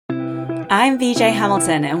I'm VJ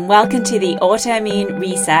Hamilton and welcome to the Autoimmune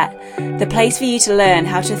Reset, the place for you to learn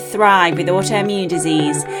how to thrive with autoimmune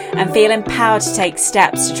disease and feel empowered to take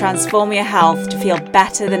steps to transform your health to feel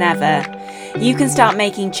better than ever. You can start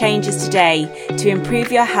making changes today to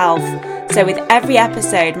improve your health. So with every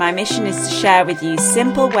episode, my mission is to share with you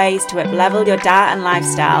simple ways to up-level your diet and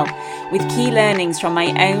lifestyle with key learnings from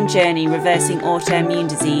my own journey reversing autoimmune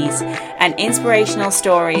disease and inspirational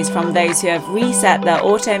stories from those who have reset their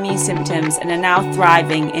autoimmune symptoms and are now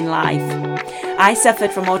thriving in life. I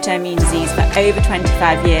suffered from autoimmune disease for over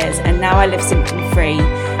 25 years and now I live symptom-free,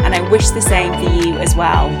 and I wish the same for you as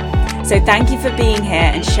well. So thank you for being here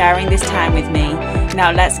and sharing this time with me.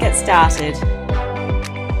 Now let's get started.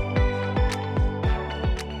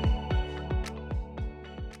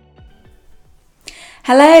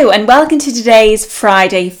 Hello and welcome to today's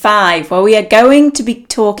Friday 5, where we are going to be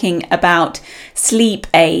talking about sleep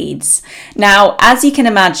aids. Now, as you can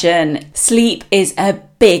imagine, sleep is a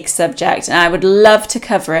big subject and I would love to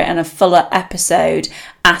cover it in a fuller episode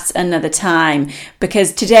at another time,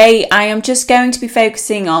 because today I am just going to be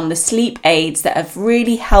focusing on the sleep aids that have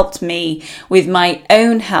really helped me with my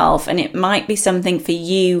own health, and it might be something for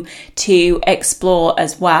you to explore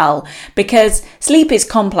as well, because sleep is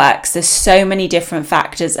complex. There's so many different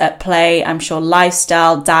factors at play. I'm sure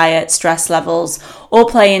lifestyle, diet, stress levels all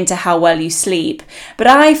play into how well you sleep, but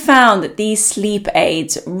I found that these sleep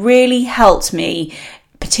aids really helped me,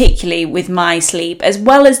 particularly with my sleep, as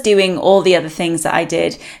well as doing all the other things that I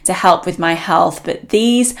did to help with my health. But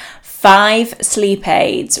these 5 sleep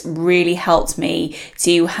aids really helped me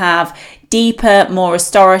to have deeper, more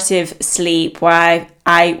restorative sleep where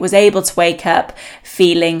I was able to wake up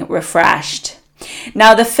feeling refreshed.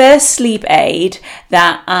 Now, the first sleep aid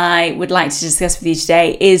that I would like to discuss with you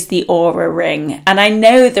today is the Oura Ring. And I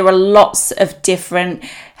know there are lots of different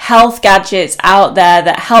health gadgets out there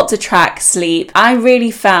that help to track sleep. I really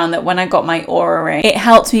found that when I got my Oura Ring, it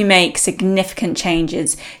helped me make significant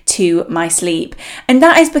changes to my sleep. And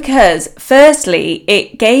that is because, firstly,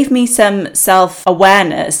 it gave me some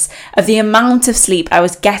self-awareness of the amount of sleep I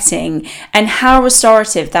was getting and how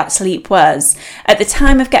restorative that sleep was. At the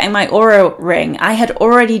time of getting my Oura Ring, I had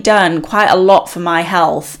already done quite a lot for my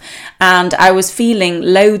health and I was feeling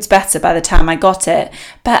loads better by the time I got it,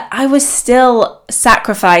 but I was still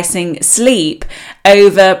sacrificing sleep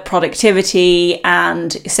over productivity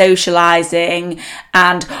and socializing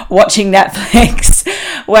and watching Netflix.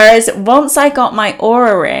 Whereas once I got my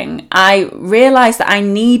Oura Ring, I realized that I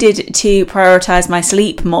needed to prioritize my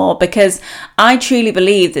sleep more, because I truly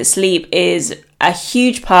believe that sleep is a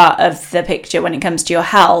huge part of the picture when it comes to your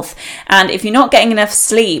health. And if you're not getting enough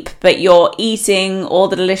sleep, but you're eating all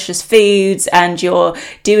the delicious foods and you're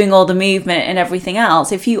doing all the movement and everything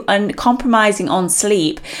else, if you are compromising on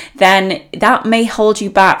sleep, then that may hold you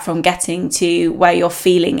back from getting to where you're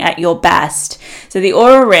feeling at your best. So the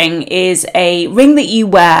Oura Ring is a ring that you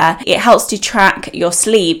wear. It helps to track your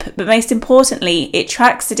sleep, but most importantly, it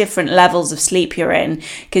tracks the different levels of sleep you're in,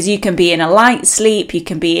 because you can be in a light sleep, you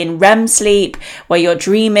can be in REM sleep, where you're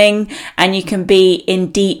dreaming, and you can be in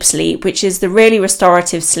deep sleep, which is the really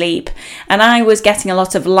restorative sleep. And I was getting a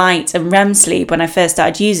lot of light and REM sleep when I first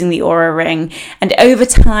started using the Oura Ring, and over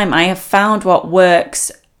time I have found what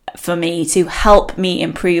works for me to help me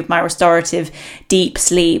improve my restorative deep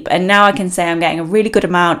sleep. And now I can say I'm getting a really good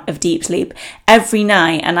amount of deep sleep every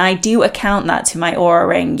night, and I do account that to my Oura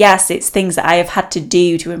Ring. Yes, it's things that I have had to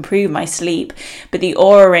do to improve my sleep, but the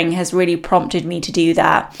Oura Ring has really prompted me to do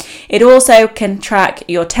that. It also can track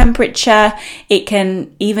your temperature. It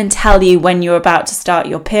can even tell you when you're about to start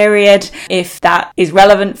your period, if that is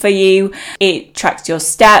relevant for you. It tracks your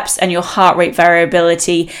steps and your heart rate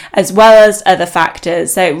variability, as well as other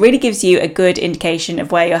factors. So it really gives you a good indication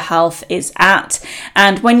of where your health is at.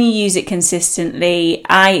 And when you use it consistently,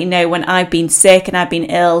 I know when I've been sick and I've been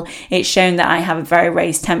ill, it's shown that I have a very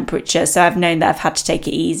raised temperature, so I've known that I've had to take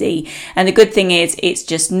it easy. And the good thing is, it's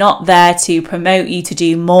just not there to promote you to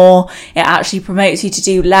do more. It actually promotes you to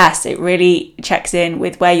do less. It really checks in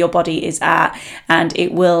with where your body is at, and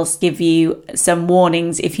it will give you some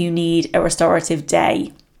warnings if you need a restorative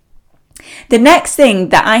day. The next thing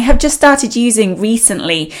that I have just started using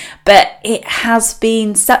recently, but it has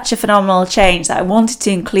been such a phenomenal change that I wanted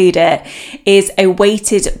to include it, is a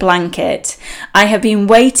weighted blanket. I have been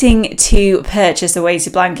waiting to purchase a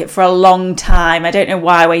weighted blanket for a long time. I don't know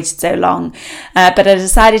why I waited so long, but I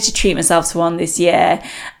decided to treat myself to one this year,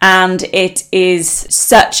 and it is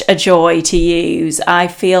such a joy to use. I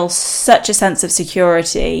feel such a sense of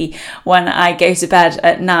security when I go to bed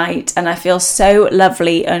at night, and I feel so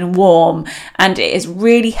lovely and warm warm, and it has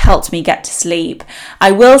really helped me get to sleep.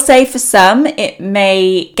 I will say for some it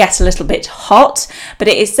may get a little bit hot, but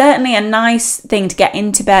it is certainly a nice thing to get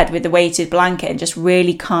into bed with the weighted blanket and just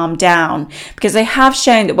really calm down, because they have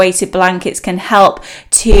shown that weighted blankets can help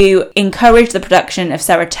to encourage the production of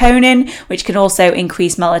serotonin, which can also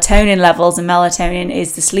increase melatonin levels, and melatonin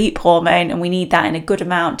is the sleep hormone, and we need that in a good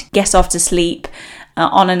amount to get off to sleep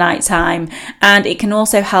on a night time. And it can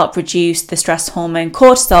also help reduce the stress hormone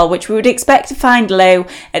cortisol, which we would expect to find low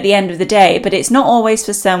at the end of the day, but it's not always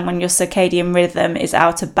for some when your circadian rhythm is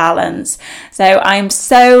out of balance. So I'm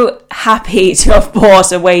so happy to have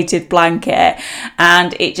bought a weighted blanket,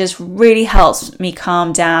 and it just really helps me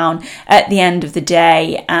calm down at the end of the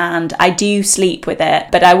day, and I do sleep with it,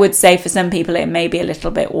 but I would say for some people it may be a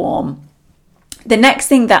little bit warm. The next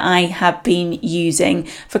thing that I have been using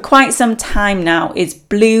for quite some time now is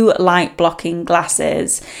blue light blocking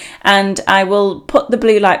glasses, and I will put the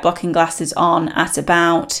blue light blocking glasses on at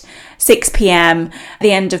about 6 p.m. at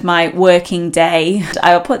the end of my working day.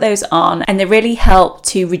 I will put those on, and they really help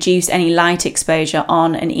to reduce any light exposure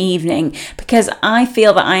on an evening, because I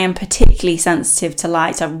feel that I am particularly sensitive to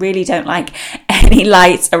light. I really don't like any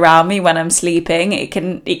lights around me when I'm sleeping. It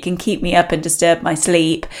can keep me up and disturb my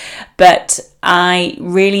sleep, but I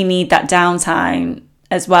really need that downtime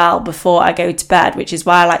as well before I go to bed, which is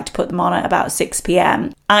why I like to put them on at about 6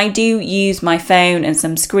 p.m. I do use my phone and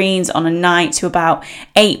some screens on a night to about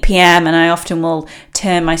 8 p.m, and I often will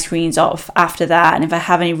turn my screens off after that, and if I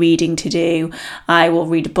have any reading to do, I will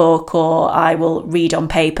read a book or I will read on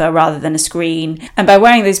paper rather than a screen. And by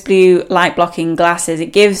wearing those blue light blocking glasses,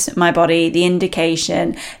 it gives my body the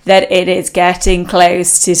indication that it is getting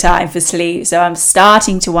close to time for sleep. So I'm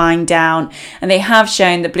starting to wind down, and they have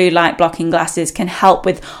shown that blue light blocking glasses can help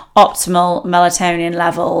with optimal melatonin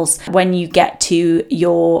levels when you get to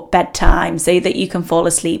your bedtime, so that you can fall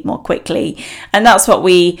asleep more quickly. And that's what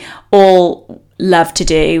we all love to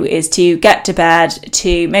do, is to get to bed,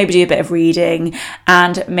 to maybe do a bit of reading,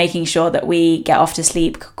 and making sure that we get off to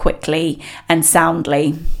sleep quickly and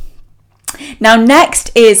soundly. Now,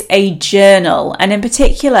 next is a journal, and in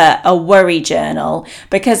particular a worry journal,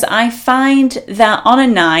 because I find that on a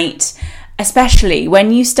night, especially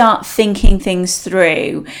when you start thinking things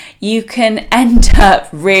through, you can end up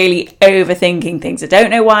really overthinking things. I don't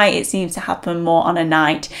know why it seems to happen more on a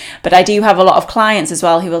night, but I do have a lot of clients as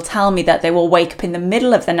well who will tell me that they will wake up in the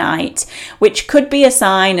middle of the night, which could be a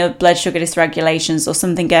sign of blood sugar dysregulations or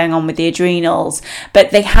something going on with the adrenals, but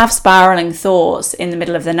they have spiraling thoughts in the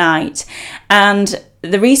middle of the night. And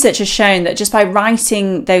the research has shown that just by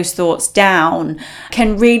writing those thoughts down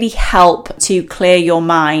can really help to clear your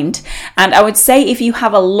mind. And I would say if you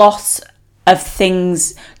have a lot of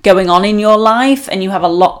things going on in your life and you have a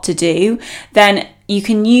lot to do, then you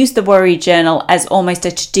can use the worry journal as almost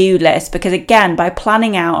a to-do list, because again, by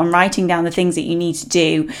planning out and writing down the things that you need to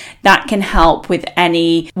do, that can help with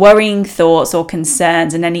any worrying thoughts or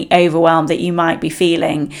concerns and any overwhelm that you might be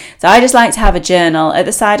feeling. So I just like to have a journal at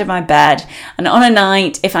the side of my bed, and on a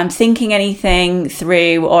night, if I'm thinking anything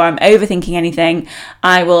through or I'm overthinking anything,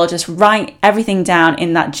 I will just write everything down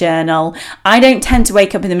in that journal. I don't tend to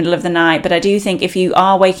wake up in the middle of the night, but I do think if you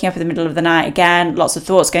are waking up in the middle of the night, again, lots of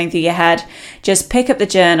thoughts going through your head, just pick up the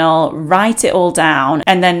journal, write it all down,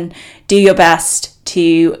 and then do your best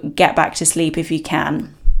to get back to sleep if you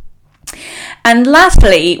can. And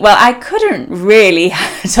lastly, well, I couldn't really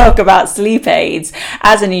talk about sleep aids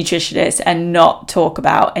as a nutritionist and not talk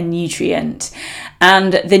about a nutrient.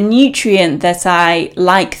 And the nutrient that I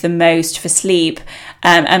like the most for sleep,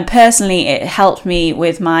 and personally it helped me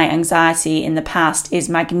with my anxiety in the past, is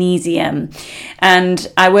magnesium.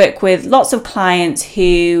 And I work with lots of clients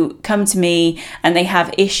who come to me and they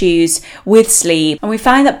have issues with sleep. And we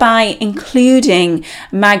find that by including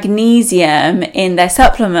magnesium in their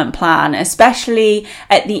supplement plan, especially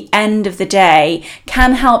at the end of the day,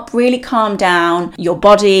 can help really calm down your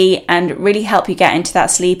body and really help you get into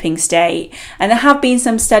that sleeping state. And there have been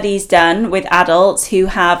some studies done with adults who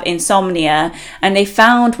have insomnia, and they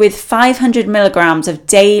found with 500 milligrams of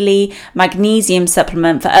daily magnesium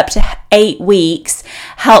supplement for up to 8 weeks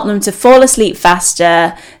help them to fall asleep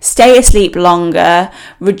faster, stay asleep longer,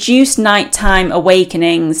 reduce nighttime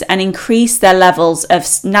awakenings, and increase their levels of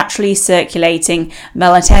naturally circulating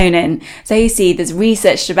melatonin. So you see, there's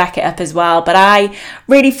research to back it up as well, but I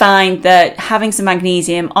really find that having some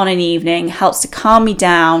magnesium on an evening helps to calm me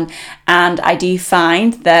down, and I do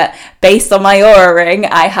find that based on my Oura ring,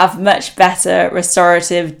 I have much better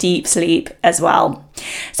restorative deep sleep as well.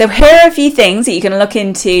 So here are a few things that you can look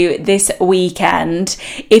into this weekend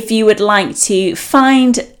if you would like to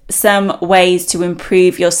find some ways to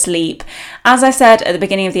improve your sleep. As I said at the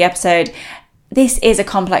beginning of the episode, this is a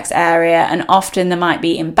complex area, and often there might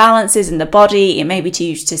be imbalances in the body. It may be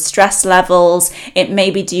due to stress levels. It may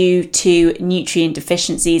be due to nutrient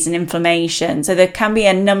deficiencies and inflammation. So there can be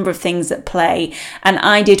a number of things at play. And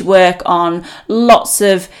I did work on lots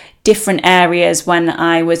of different areas when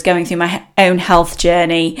I was going through my own health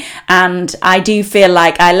journey. And I do feel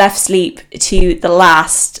like I left sleep to the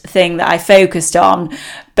last thing that I focused on,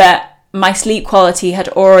 but my sleep quality had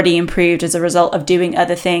already improved as a result of doing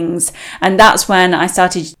other things. And that's when I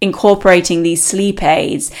started incorporating these sleep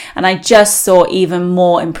aids, and I just saw even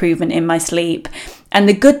more improvement in my sleep. And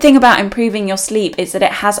the good thing about improving your sleep is that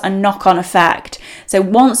it has a knock-on effect. So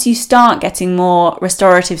once you start getting more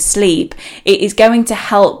restorative sleep, it is going to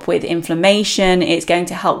help with inflammation, it's going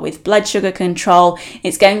to help with blood sugar control,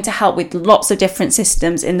 it's going to help with lots of different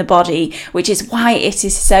systems in the body, which is why it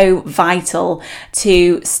is so vital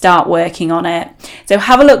to start working on it. So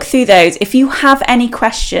have a look through those. If you have any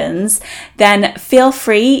questions, then feel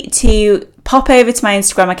free to pop over to my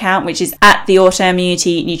Instagram account, which is at the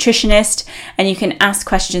Autoimmunity Nutritionist, and you can ask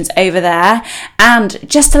questions over there. And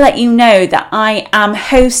just to let you know that I am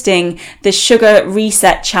hosting the Sugar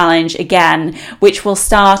Reset Challenge again, which will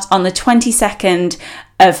start on the 22nd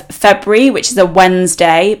of February, which is a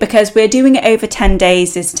Wednesday, because we're doing it over 10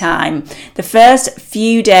 days this time. The first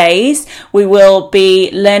few days, we will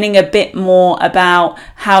be learning a bit more about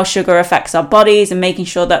how sugar affects our bodies and making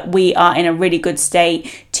sure that we are in a really good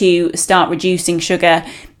state to start reducing sugar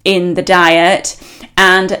in the diet.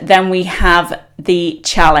 And then we have the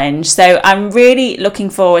challenge. So I'm really looking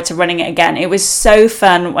forward to running it again. It was so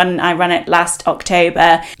fun when I ran it last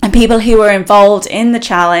October, and people who were involved in the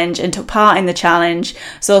challenge and took part in the challenge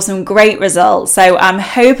saw some great results. So I'm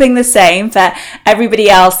hoping the same for everybody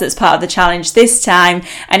else that's part of the challenge this time.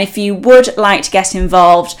 And if you would like to get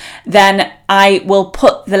involved, then I will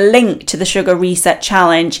put the link to the Sugar Reset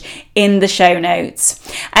Challenge in the show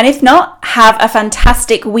notes. And if not, have a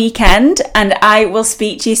fantastic weekend, and I will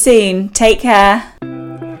speak to you soon. Take care.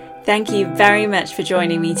 Thank you very much for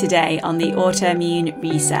joining me today on the Autoimmune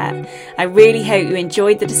Reset. I really hope you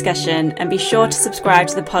enjoyed the discussion, and be sure to subscribe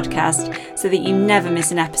to the podcast so that you never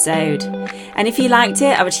miss an episode. And if you liked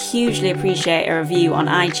it, I would hugely appreciate a review on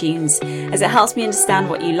iTunes, as it helps me understand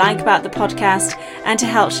what you like about the podcast and to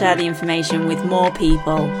help share the information with more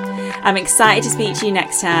people. I'm excited to speak to you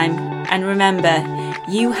next time, and remember,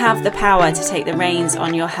 you have the power to take the reins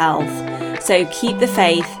on your health. So keep the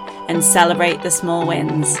faith and celebrate the small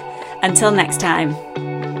wins. Until next time.